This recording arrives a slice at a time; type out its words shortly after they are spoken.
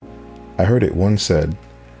I heard it once said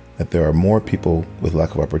that there are more people with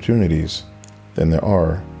lack of opportunities than there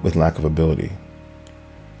are with lack of ability.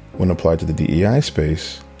 When applied to the DEI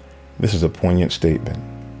space, this is a poignant statement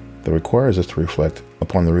that requires us to reflect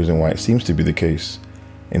upon the reason why it seems to be the case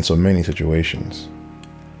in so many situations.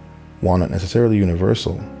 While not necessarily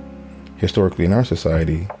universal, historically in our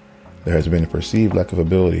society, there has been a perceived lack of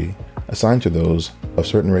ability assigned to those of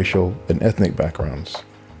certain racial and ethnic backgrounds,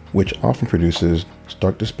 which often produces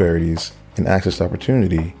stark disparities in access to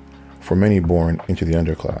opportunity for many born into the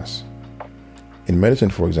underclass. In medicine,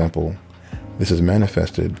 for example, this is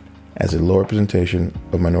manifested as a low representation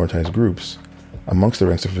of minoritized groups amongst the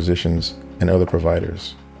ranks of physicians and other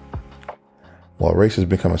providers. While race has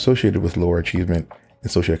become associated with lower achievement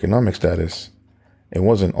and socioeconomic status, it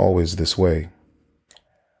wasn't always this way.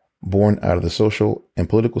 Born out of the social and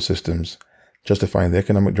political systems justifying the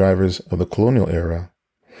economic drivers of the colonial era,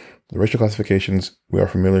 the racial classifications we are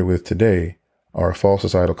familiar with today are a false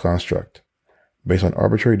societal construct based on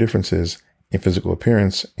arbitrary differences in physical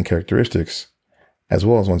appearance and characteristics, as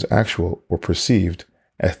well as one's actual or perceived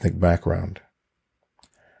ethnic background.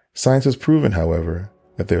 Science has proven, however,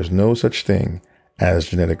 that there is no such thing as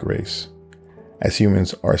genetic race, as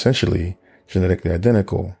humans are essentially genetically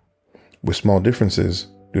identical, with small differences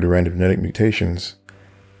due to random genetic mutations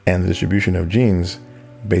and the distribution of genes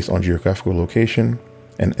based on geographical location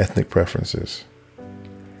and ethnic preferences.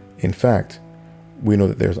 In fact, we know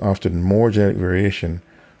that there's often more genetic variation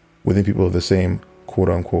within people of the same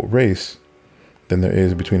quote-unquote race than there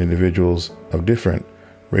is between individuals of different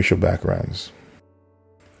racial backgrounds.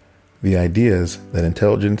 The ideas that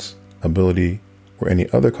intelligence, ability, or any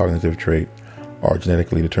other cognitive trait are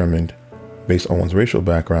genetically determined based on one's racial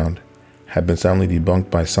background have been soundly debunked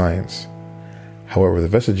by science. However, the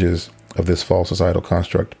vestiges of this false societal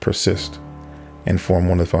construct persist and form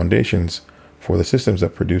one of the foundations for the systems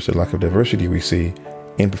that produce the lack of diversity we see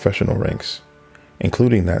in professional ranks,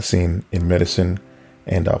 including that seen in medicine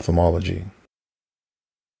and ophthalmology.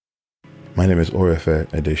 My name is Orefe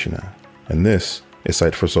Adeshina, and this is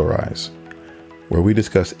Sight for Sore Eyes, where we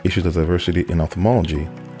discuss issues of diversity in ophthalmology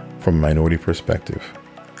from a minority perspective.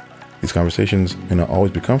 These conversations may not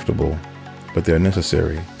always be comfortable, but they are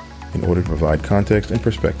necessary in order to provide context and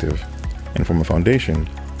perspective and form a foundation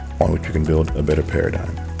on which we can build a better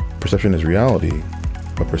paradigm. Perception is reality,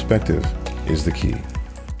 but perspective is the key.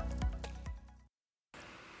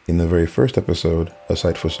 In the very first episode of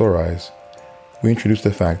Sight for Sore Eyes, we introduced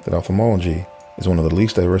the fact that ophthalmology is one of the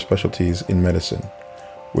least diverse specialties in medicine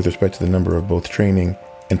with respect to the number of both training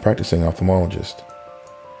and practicing ophthalmologists.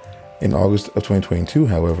 In August of 2022,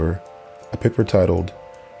 however, a paper titled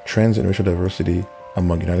Trends in Racial Diversity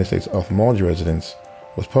Among United States Ophthalmology Residents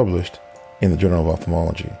was published in the Journal of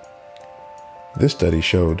Ophthalmology. This study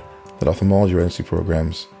showed that ophthalmology residency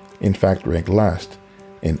programs in fact rank last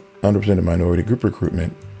in underrepresented minority group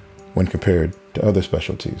recruitment when compared to other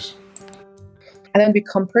specialties. And then we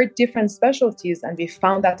compared different specialties and we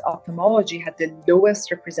found that ophthalmology had the lowest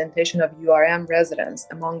representation of URM residents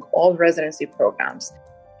among all residency programs,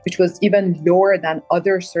 which was even lower than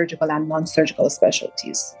other surgical and non-surgical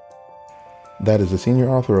specialties. That is the senior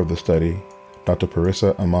author of the study, Dr.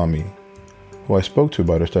 Parisa Amami, who I spoke to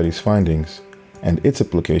about her study's findings and its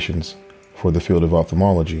implications for the field of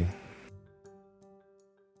ophthalmology.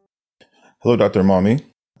 Hello, Dr. Amami.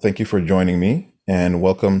 Thank you for joining me, and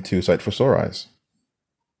welcome to Sight for Sore Eyes.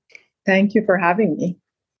 Thank you for having me.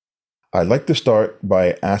 I'd like to start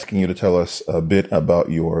by asking you to tell us a bit about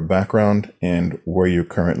your background and where you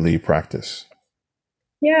currently practice.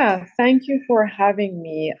 Yeah, thank you for having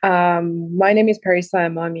me. My name is Parisa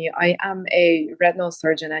Amami. I am a retinal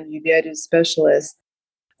surgeon and uveitis specialist.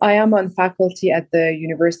 I am on faculty at the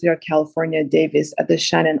University of California, Davis at the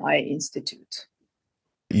Shannon Eye Institute.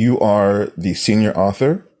 You are the senior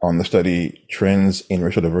author on the study Trends in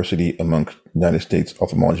Racial Diversity Among United States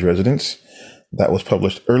Ophthalmology Residents that was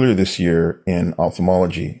published earlier this year in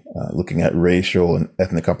Ophthalmology, looking at racial and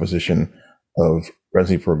ethnic composition of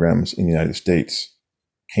residency programs in the United States.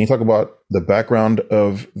 Can you talk about the background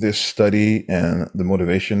of this study and the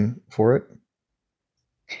motivation for it?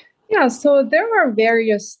 Yeah, so there are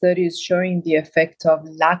various studies showing the effect of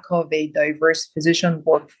lack of a diverse physician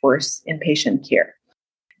workforce in patient care.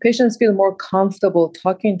 Patients feel more comfortable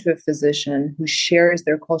talking to a physician who shares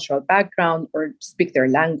their cultural background or speak their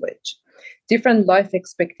language. Different life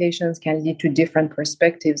expectations can lead to different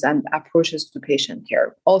perspectives and approaches to patient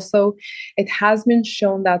care. Also, it has been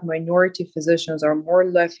shown that minority physicians are more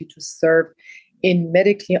likely to serve in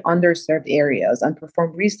medically underserved areas and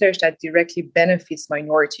perform research that directly benefits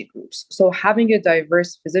minority groups. So having a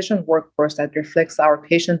diverse physician workforce that reflects our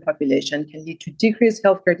patient population can lead to decreased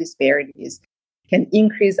healthcare disparities, can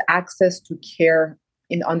increase access to care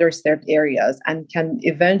in underserved areas, and can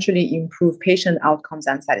eventually improve patient outcomes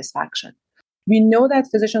and satisfaction. We know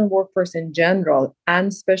that physician workforce in general, and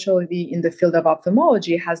especially in the field of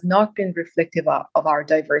ophthalmology, has not been reflective of our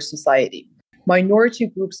diverse society. Minority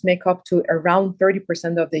groups make up to around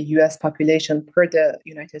 30% of the US population per the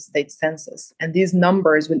United States Census, and these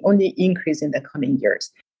numbers will only increase in the coming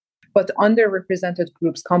years. But underrepresented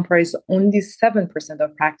groups comprise only 7%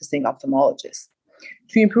 of practicing ophthalmologists.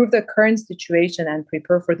 To improve the current situation and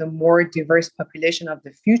prepare for the more diverse population of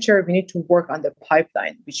the future, we need to work on the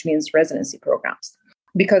pipeline, which means residency programs.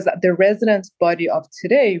 Because the resident body of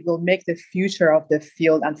today will make the future of the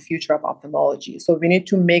field and future of ophthalmology. So we need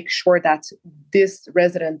to make sure that this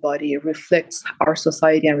resident body reflects our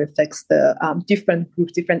society and reflects the different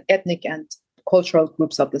groups, different ethnic and cultural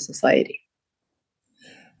groups of the society.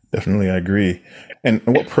 Definitely, I agree. And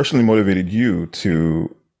what personally motivated you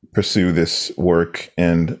to pursue this work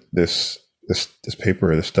and this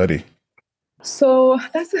paper, this study? So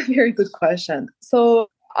that's a very good question. So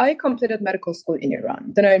I completed medical school in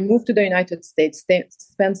Iran. Then I moved to the United States,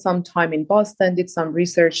 spent some time in Boston, did some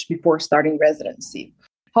research before starting residency.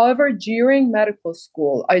 However, during medical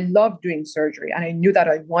school, I loved doing surgery and I knew that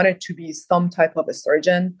I wanted to be some type of a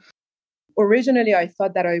surgeon. Originally, I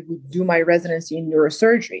thought that I would do my residency in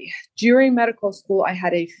neurosurgery. During medical school, I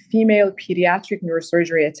had a female pediatric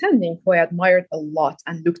neurosurgery attending who I admired a lot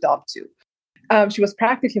and looked up to. She was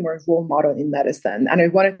practically my role model in medicine, and I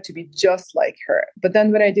wanted to be just like her. But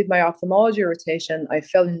then when I did my ophthalmology rotation, I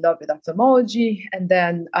fell in love with ophthalmology, and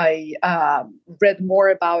then I read more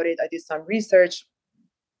about it. I did some research.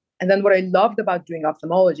 And then what I loved about doing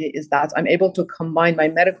ophthalmology is that I'm able to combine my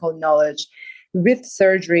medical knowledge with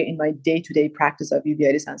surgery in my day-to-day practice of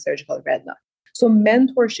uveitis and surgical retina. So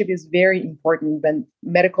mentorship is very important when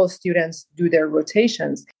medical students do their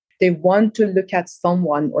rotations. They want to look at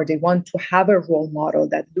someone or they want to have a role model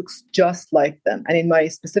that looks just like them. And in my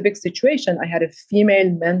specific situation, I had a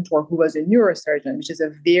female mentor who was a neurosurgeon, which is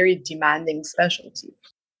a very demanding specialty.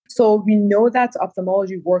 So we know that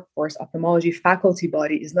ophthalmology workforce, ophthalmology faculty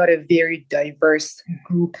body is not a very diverse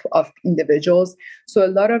group of individuals. So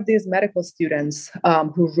a lot of these medical students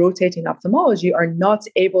who rotate in ophthalmology are not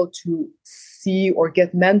able to see or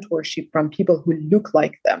get mentorship from people who look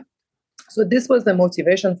like them. So this was the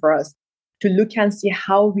motivation for us to look and see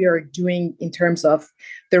how we are doing in terms of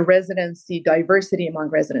the residency, diversity among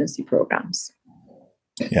residency programs.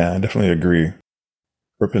 Yeah, I definitely agree.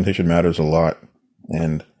 Representation matters a lot.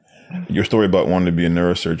 And your story about wanting to be a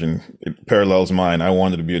neurosurgeon, it parallels mine. I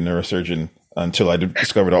wanted to be a neurosurgeon until I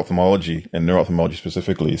discovered ophthalmology and neuro-ophthalmology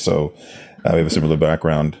specifically. So we have a similar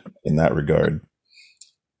background in that regard.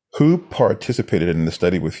 Who participated in the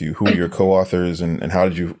study with you? Who were your co-authors and how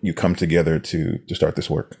did you come together to start this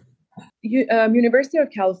work? University of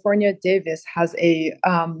California, Davis has a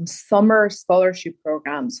summer scholarship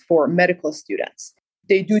programs for medical students.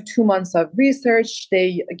 They do 2 months of research.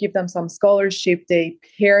 They give them some scholarship. They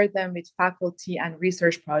pair them with faculty and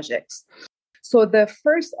research projects. So the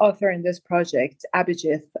first author in this project,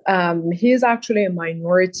 Abhijit, he is actually a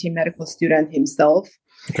minority medical student himself.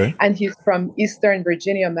 Okay. And he's from Eastern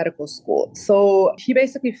Virginia Medical School. So he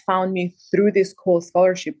basically found me through this Cole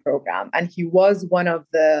Scholarship Program. And he was one of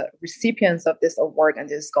the recipients of this award and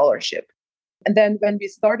this scholarship. And then when we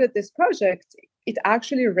started this project, it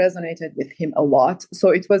actually resonated with him a lot. So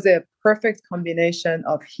it was a perfect combination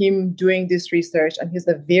of him doing this research, and he's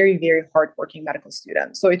a very, very hardworking medical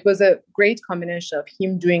student. So it was a great combination of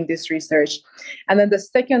him doing this research. And then the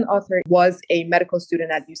second author was a medical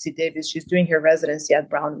student at UC Davis. She's doing her residency at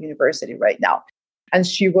Brown University right now. And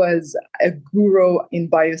she was a guru in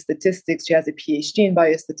biostatistics. She has a PhD in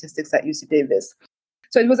biostatistics at UC Davis.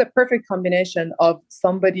 So it was a perfect combination of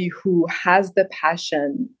somebody who has the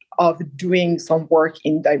passion of doing some work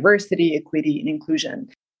in diversity, equity, and inclusion,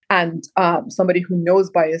 and somebody who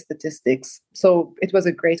knows biostatistics. So it was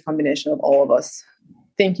a great combination of all of us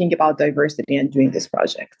thinking about diversity and doing this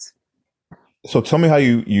project. So tell me how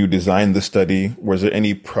you designed the study. Was there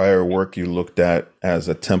any prior work you looked at as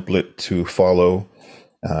a template to follow?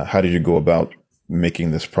 How did you go about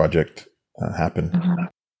making this project happen? Mm-hmm.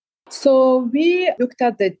 So we looked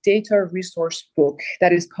at the data resource book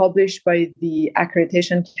that is published by the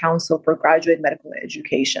Accreditation Council for Graduate Medical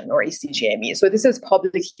Education, or ACGME. So this is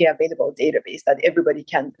publicly available database that everybody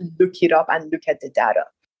can look it up and look at the data.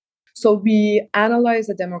 So we analyzed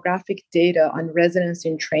the demographic data on residency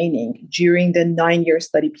and training during the 9-year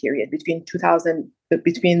study period between 2011,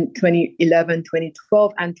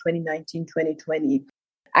 2012, and 2019, 2020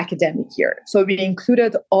 academic year. So we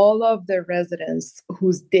included all of the residents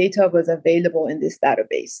whose data was available in this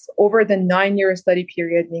database. Over the 9-year study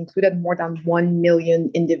period, we included more than 1 million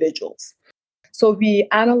individuals. So we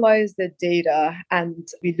analyzed the data and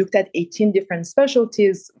we looked at 18 different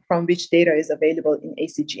specialties from which data is available in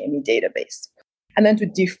ACGME database. And then to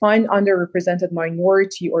define underrepresented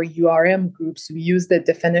minority or URM groups, we use the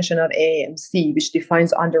definition of AAMC, which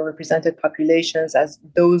defines underrepresented populations as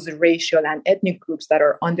those racial and ethnic groups that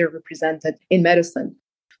are underrepresented in medicine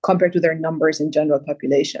compared to their numbers in general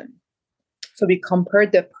population. So we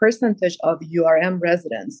compared the percentage of URM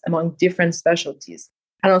residents among different specialties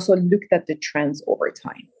and also looked at the trends over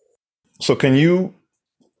time. So can you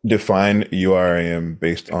define URM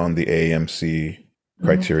based on the AAMC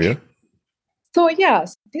criteria? So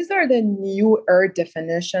yes, these are the newer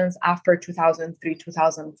definitions after 2003,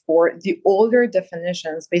 2004. The older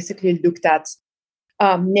definitions basically looked at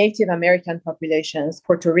Native American populations,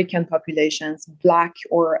 Puerto Rican populations, Black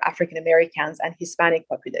or African Americans, and Hispanic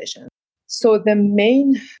populations. So the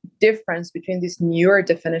main difference between this newer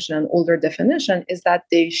definition and older definition is that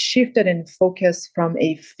they shifted in focus from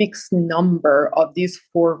a fixed number of these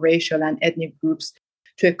 4 racial and ethnic groups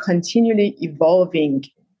to a continually evolving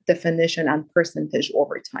definition and percentage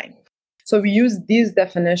over time. So we use these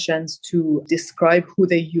definitions to describe who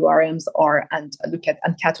the URMs are and look at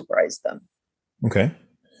and categorize them. Okay.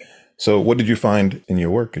 So what did you find in your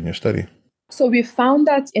work, in your study? So we found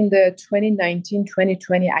that in the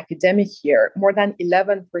 2019-2020 academic year, more than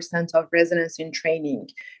 11% of residency in training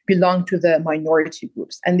belong to the minority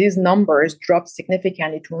groups. And these numbers dropped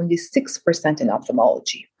significantly to only 6% in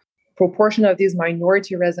ophthalmology. Proportion of these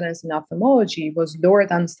minority residents in ophthalmology was lower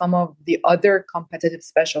than some of the other competitive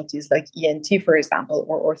specialties like ENT, for example,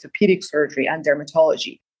 or orthopedic surgery and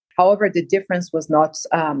dermatology. However, the difference was not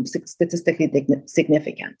statistically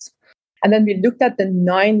significant. And then we looked at the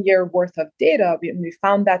 9-year worth of data. We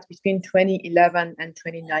found that between 2011 and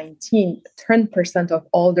 2019, 10% of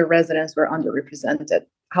all the residents were underrepresented.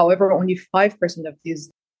 However, only 5% of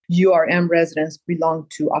these URM residents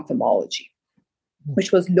belonged to ophthalmology,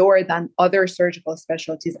 which was lower than other surgical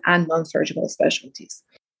specialties and non-surgical specialties.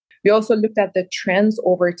 We also looked at the trends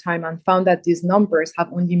over time and found that these numbers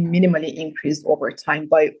have only minimally increased over time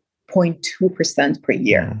by 0.2% per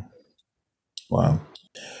year. Wow.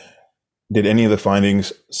 Did any of the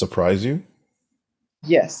findings surprise you?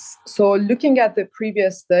 Yes. So looking at the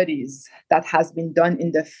previous studies that has been done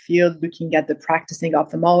in the field, looking at the practicing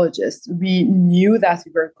ophthalmologists, we knew that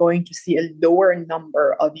we were going to see a lower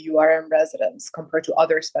number of URM residents compared to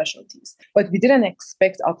other specialties. But we didn't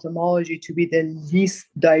expect ophthalmology to be the least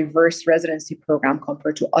diverse residency program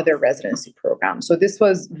compared to other residency programs. So this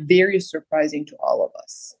was very surprising to all of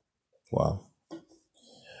us. Wow.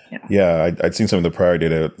 Yeah, I'd seen some of the prior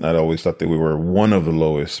data. I'd always thought that we were one of the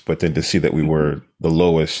lowest, but then to see that we were the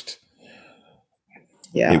lowest,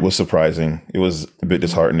 it was surprising. It was a bit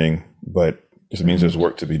disheartening, but it means there's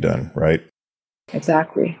work to be done, right?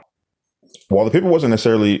 Exactly. While the paper wasn't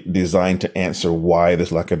necessarily designed to answer why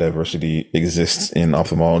this lack of diversity exists in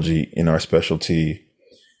ophthalmology in our specialty,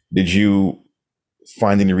 did you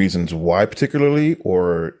find any reasons why particularly,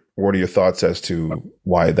 or what are your thoughts as to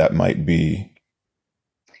why that might be?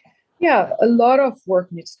 Yeah, a lot of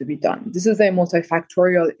work needs to be done. This is a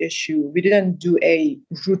multifactorial issue. We didn't do a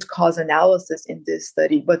root cause analysis in this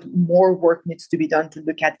study, but more work needs to be done to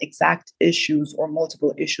look at exact issues or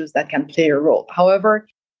multiple issues that can play a role. However,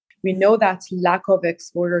 we know that lack of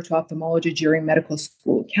exposure to ophthalmology during medical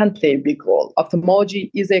school can play a big role. Ophthalmology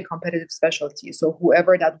is a competitive specialty, so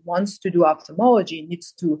whoever that wants to do ophthalmology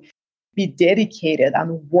needs to be dedicated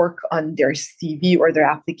and work on their CV or their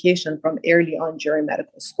application from early on during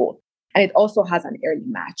medical school. And it also has an early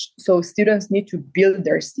match. So students need to build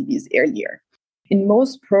their CVs earlier. In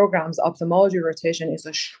most programs, ophthalmology rotation is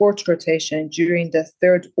a short rotation during the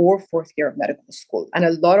 3rd or 4th year of medical school. And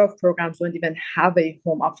a lot of programs don't even have a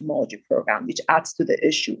home ophthalmology program, which adds to the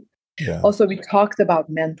issue. Yeah. Also, we talked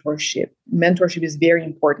about mentorship. Mentorship is very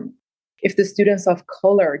important. If the students of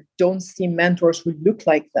color don't see mentors who look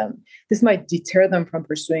like them, this might deter them from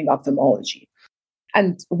pursuing ophthalmology.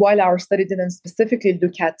 And while our study didn't specifically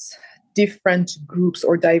look at different groups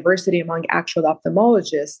or diversity among actual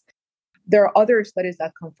ophthalmologists, there are other studies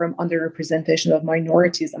that confirm underrepresentation of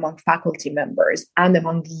minorities among faculty members and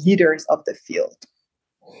among leaders of the field.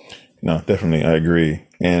 No, definitely. I agree.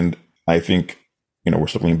 And I think, we're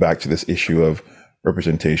circling back to this issue of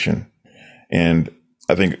representation. And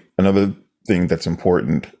I think another thing that's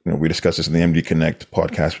important, we discussed this in the MD Connect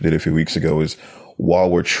podcast we did a few weeks ago, is while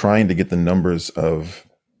we're trying to get the numbers of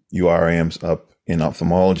URIMs up in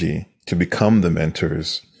ophthalmology to become the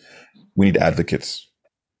mentors, we need advocates,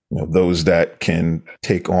 those that can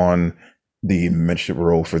take on the mentorship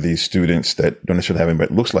role for these students that don't necessarily have anybody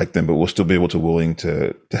that looks like them, but will still be willing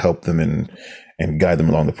to help them and guide them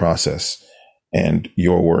along the process. And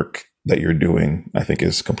your work that you're doing, I think,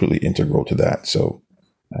 is completely integral to that. So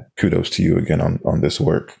kudos to you again on this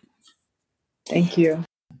work. Thank you.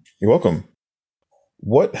 You're welcome.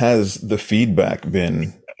 What has the feedback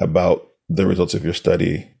been about the results of your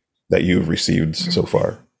study that you've received so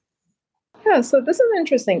far? Yeah, so this is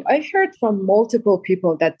interesting. I heard from multiple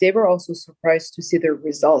people that they were also surprised to see the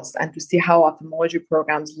results and to see how ophthalmology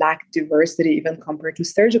programs lack diversity even compared to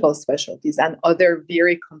surgical specialties and other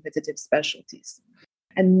very competitive specialties.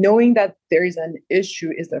 And knowing that there is an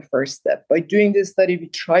issue is the first step. By doing this study, we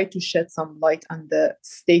try to shed some light on the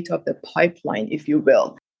state of the pipeline, if you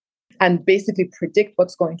will, and basically predict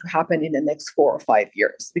what's going to happen in the next 4 or 5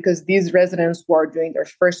 years. Because these residents who are doing their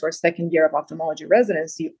first or second year of ophthalmology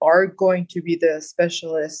residency are going to be the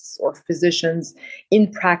specialists or physicians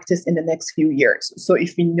in practice in the next few years. So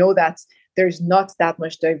if we know that there's not that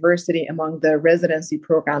much diversity among the residency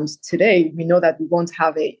programs today, we know that we won't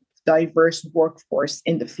have a diverse workforce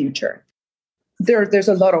in the future. There's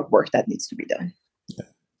a lot of work that needs to be done. Yeah,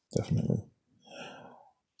 definitely.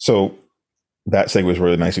 So that segues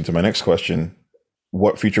really nicely to my next question.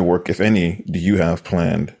 What future work, if any, do you have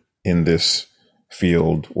planned in this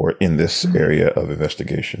field or in this area of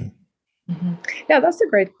investigation? Mm-hmm. Yeah, that's a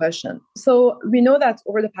great question. So we know that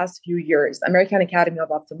over the past few years, American Academy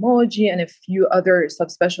of Ophthalmology and a few other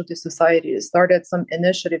subspecialty societies started some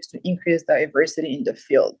initiatives to increase diversity in the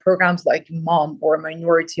field. Programs like MOM, or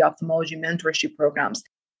Minority Ophthalmology Mentorship Programs,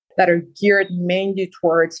 that are geared mainly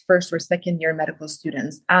towards first or second year medical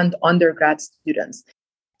students and undergrad students,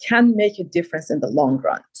 can make a difference in the long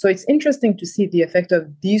run. So it's interesting to see the effect of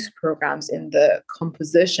these programs in the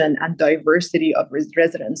composition and diversity of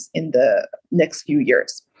residents in the next few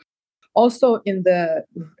years. Also, in the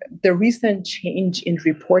recent change in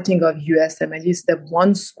reporting of USMLE Step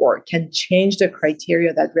 1 score can change the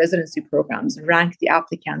criteria that residency programs rank the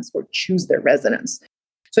applicants or choose their residents.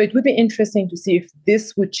 So it would be interesting to see if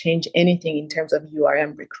this would change anything in terms of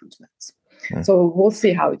URM recruitment. So we'll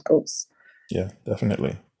see how it goes. Yeah,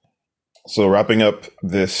 definitely. So wrapping up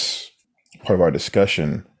this part of our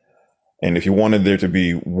discussion, and if you wanted there to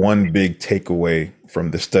be one big takeaway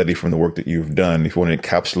from the study, from the work that you've done, if you want to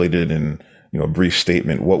encapsulate it in a brief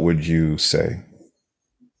statement, what would you say?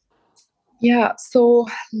 Yeah, so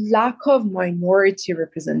lack of minority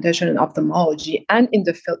representation in ophthalmology and in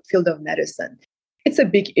the field of medicine, it's a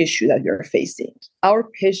big issue that we're facing. Our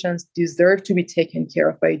patients deserve to be taken care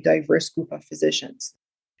of by a diverse group of physicians.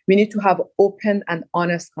 We need to have open and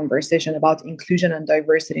honest conversation about inclusion and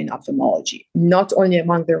diversity in ophthalmology, not only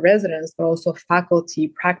among the residents, but also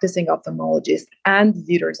faculty, practicing ophthalmologists, and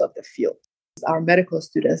leaders of the field. Our medical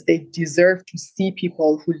students, they deserve to see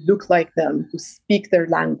people who look like them, who speak their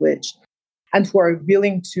language, and who are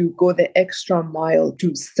willing to go the extra mile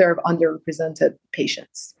to serve underrepresented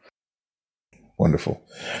patients. Wonderful.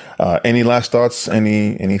 Any last thoughts?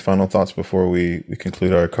 Any final thoughts before we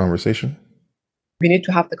conclude our conversation? We need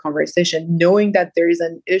to have the conversation. Knowing that there is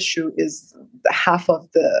an issue is half of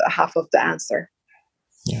the answer.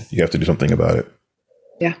 Yeah, you have to do something about it.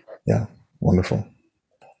 Yeah. Yeah. Wonderful.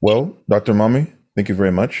 Well, Dr. Mami, thank you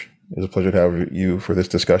very much. It was a pleasure to have you for this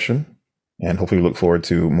discussion, and hopefully we look forward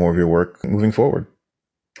to more of your work moving forward.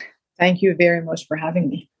 Thank you very much for having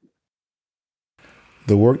me.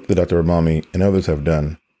 The work that Dr. Mami and others have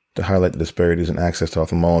done to highlight the disparities in access to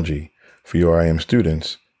ophthalmology for URIM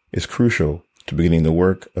students is crucial to beginning the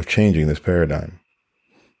work of changing this paradigm.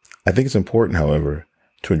 I think it's important, however,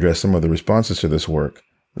 to address some of the responses to this work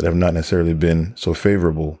that have not necessarily been so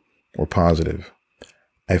favorable or positive.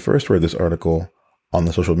 I first read this article on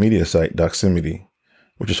the social media site Doximity,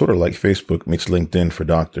 which is sort of like Facebook meets LinkedIn for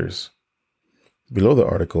doctors. Below the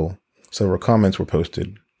article, several comments were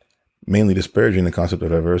posted, mainly disparaging the concept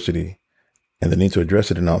of diversity and the need to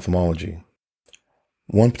address it in ophthalmology.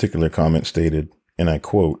 One particular comment stated, and I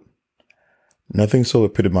quote, "Nothing so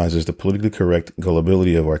epitomizes the politically correct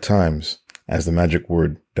gullibility of our times as the magic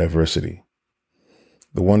word diversity.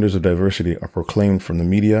 The wonders of diversity are proclaimed from the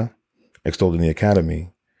media, extolled in the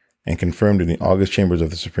academy, and confirmed in the august chambers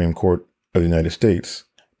of the Supreme Court of the United States.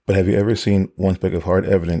 But have you ever seen one speck of hard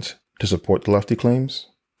evidence to support the lofty claims?"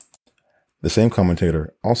 The same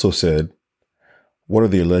commentator also said, "What are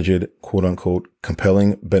the alleged, quote unquote,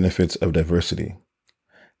 compelling benefits of diversity?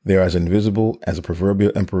 They are as invisible as a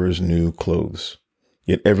proverbial emperor's new clothes.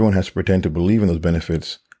 Yet everyone has to pretend to believe in those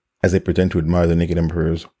benefits as they pretend to admire the naked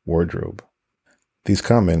emperor's wardrobe. These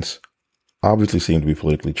comments obviously seem to be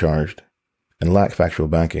politically charged and lack factual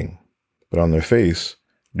backing, but on their face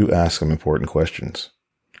do ask some important questions.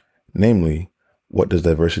 Namely, what does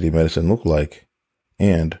diversity medicine look like,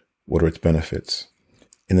 and what are its benefits?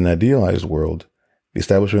 In an idealized world, the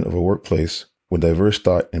establishment of a workplace with diverse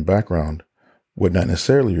thought and background would not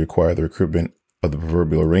necessarily require the recruitment of the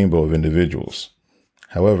proverbial rainbow of individuals.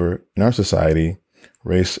 However, in our society,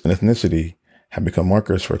 race and ethnicity have become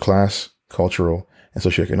markers for class, cultural, and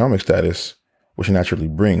socioeconomic status, which naturally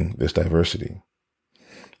bring this diversity.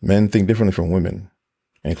 Men think differently from women.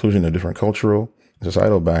 Inclusion of different cultural and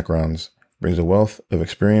societal backgrounds brings a wealth of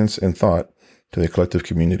experience and thought to the collective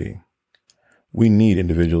community. We need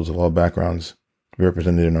individuals of all backgrounds to be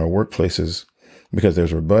represented in our workplaces because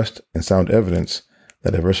there's robust and sound evidence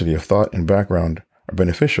that diversity of thought and background are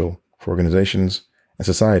beneficial for organizations and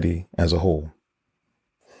society as a whole.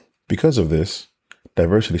 Because of this,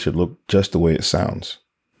 diversity should look just the way it sounds.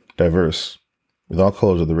 Diverse, with all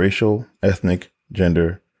colors of the racial, ethnic,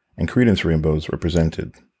 gender, and credence rainbows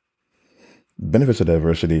represented. The benefits of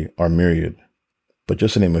diversity are myriad, but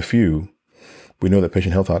just to name a few, we know that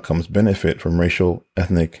patient health outcomes benefit from racial,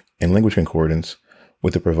 ethnic, and language concordance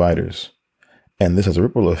with the providers. And this has a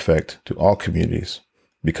ripple effect to all communities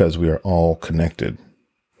because we are all connected.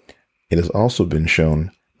 It has also been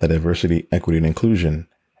shown that diversity, equity, and inclusion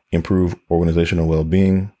improve organizational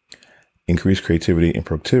well-being, increase creativity and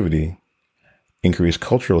productivity, increase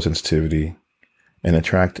cultural sensitivity, and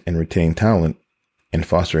attract and retain talent and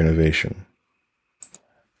foster innovation.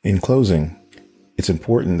 In closing, it's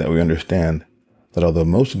important that we understand that although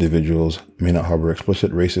most individuals may not harbor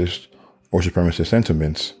explicit racist or supremacist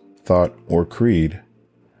sentiments, thought, or creed,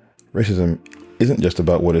 racism isn't just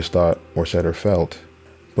about what is thought or said or felt,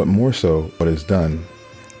 but more so what is done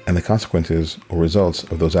and the consequences or results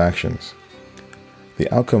of those actions.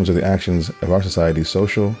 The outcomes of the actions of our society's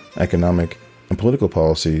social, economic, and political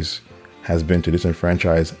policies has been to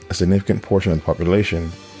disenfranchise a significant portion of the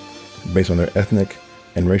population based on their ethnic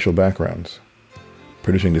and racial backgrounds,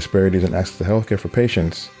 producing disparities in access to healthcare for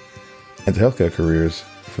patients and to healthcare careers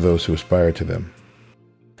for those who aspire to them.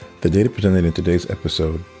 The data presented in today's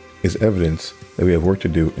episode is evidence that we have work to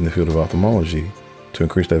do in the field of ophthalmology to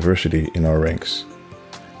increase diversity in our ranks.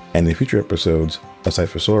 And in future episodes of Sight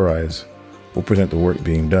for Sore Eyes, we'll present the work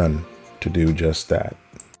being done to do just that.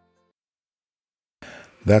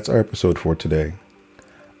 That's our episode for today.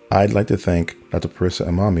 I'd like to thank Dr. Parissa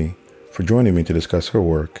Amami for joining me to discuss her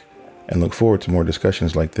work and look forward to more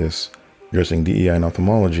discussions like this addressing DEI in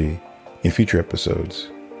ophthalmology in future episodes.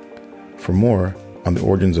 For more on the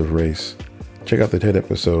origins of race, check out the TED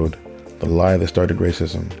episode, The Lie That Started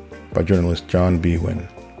Racism, by journalist John Biewen.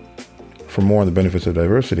 For more on the benefits of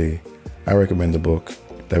diversity, I recommend the book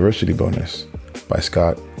Diversity Bonus by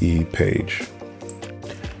Scott E. Page.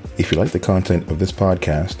 If you like the content of this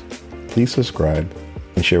podcast, please subscribe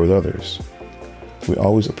and share with others. We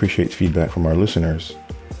always appreciate feedback from our listeners.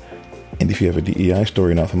 And if you have a DEI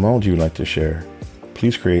story in ophthalmology you'd like to share,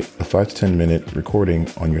 please create a 5 to 10 minute recording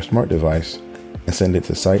on your smart device and send it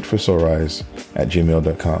to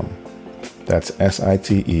sightforsoreeyes@gmail.com. That's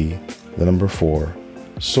SITE4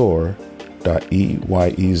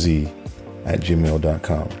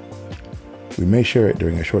 sore.eyez@gmail.com. We may share it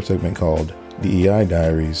during a short segment called DEI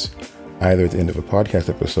Diaries, either at the end of a podcast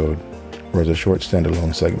episode or as a short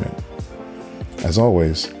standalone segment. As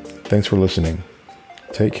always, thanks for listening.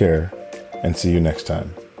 Take care and see you next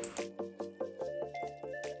time.